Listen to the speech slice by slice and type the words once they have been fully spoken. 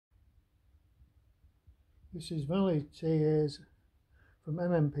This is Volunteers from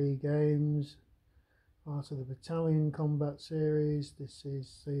MMP Games, part of the Battalion combat series. This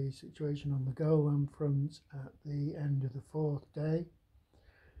is the situation on the Golan front at the end of the fourth day.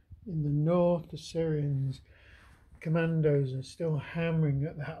 In the north, the Syrians commandos are still hammering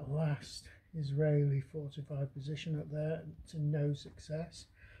at that last Israeli fortified position up there to no success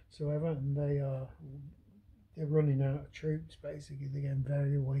whatsoever, and they're running out of troops. Basically, they're getting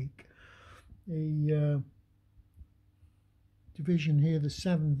very weak. The division here, the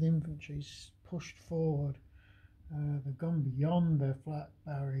 7th Infantry's pushed forward. They've gone beyond their flat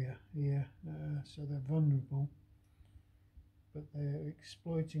barrier here, so they're vulnerable, but they're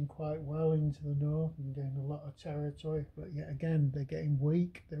exploiting quite well into the north and getting a lot of territory. But yet again, they're getting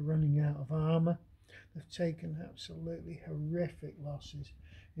weak. They're running out of armour. They've taken absolutely horrific losses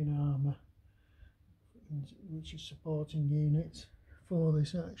in armour, which is supporting units for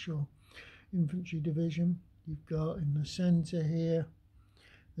this actual infantry division. You've got in the centre here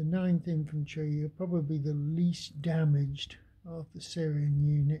the 9th Infantry, are probably the least damaged of the Syrian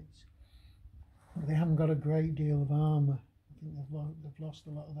units. They haven't got a great deal of armour. I think they've lost a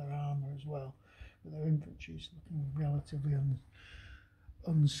lot of their armour as well, but their infantry is looking relatively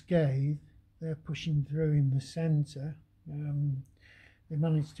unscathed. They're pushing through in the centre. They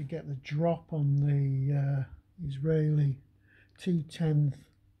managed to get the drop on the Israeli 210th.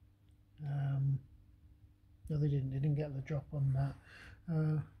 No, they didn't get the drop on that.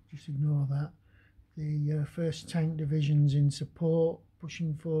 Just ignore that. The 1st Tank Division's in support,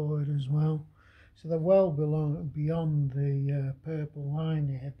 pushing forward as well. So they're well beyond the purple line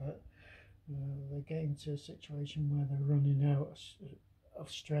here, but they're getting to a situation where they're running out of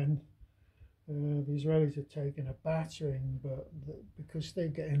strength. The Israelis are taking a battering, but because they're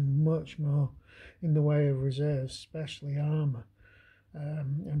getting much more in the way of reserves, especially armour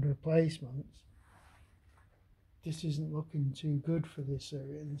and replacements, this isn't looking too good for the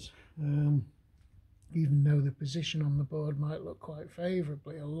Syrians. Even though the position on the board might look quite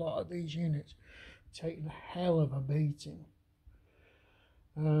favourably, a lot of these units are taking a hell of a beating.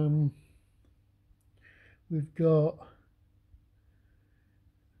 We've got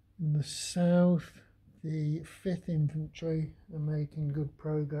in the south, the 5th Infantry are making good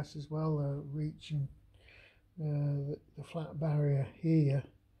progress as well. They're reaching the flat barrier here,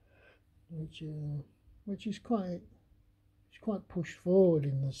 which is quite pushed forward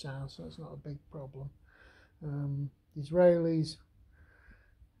in the south, so it's not a big problem. The Israelis,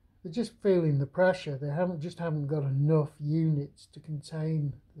 they're just feeling the pressure. They haven't got enough units to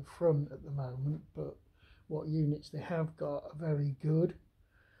contain the front at the moment, but what units they have got are very good,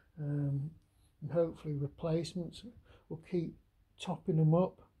 and hopefully replacements will keep topping them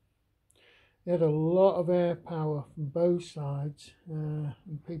up. They had a lot of air power from both sides, and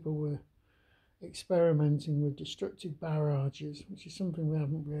people were experimenting with destructive barrages, which is something we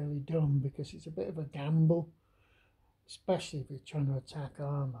haven't really done because it's a bit of a gamble, especially if you're trying to attack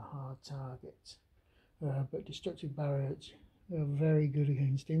armour, hard targets. But destructive barrages are very good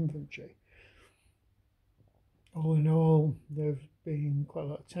against infantry. All in all, there have been quite a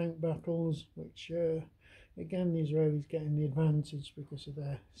lot of tank battles, which again, the Israelis getting the advantage because of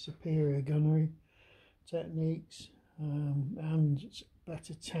their superior gunnery techniques and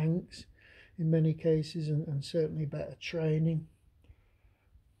better tanks in many cases, and certainly better training,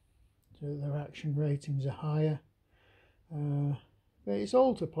 so their action ratings are higher. But it's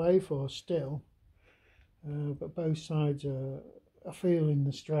all to play for still, but both sides are feeling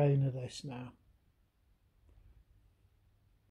the strain of this now.